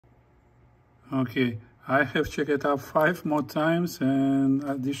Okay, I have checked it out 5 more times and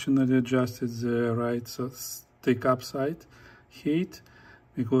additionally adjusted the right take up side height,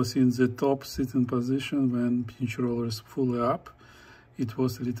 because in the top sitting position when pinch roller is fully up, it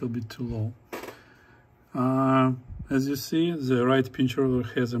was a little bit too low. As you see, the right pinch roller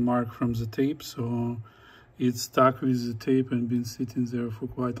has a mark from the tape, so it's stuck with the tape and been sitting there for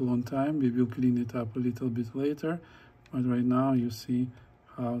quite a long time. We will clean it up a little bit later, but right now you see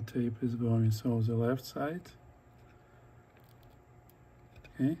how tape is going. So the left side,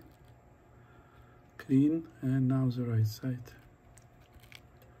 okay, clean, and now the right side,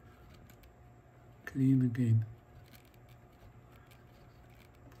 clean again.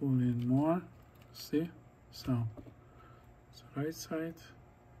 Pull in more, see? So the right side,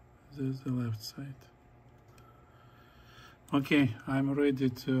 this is the left side. Okay, I'm ready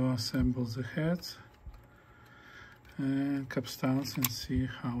to assemble the heads and capstans and see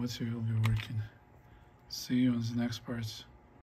how it will be working. See you on the next parts.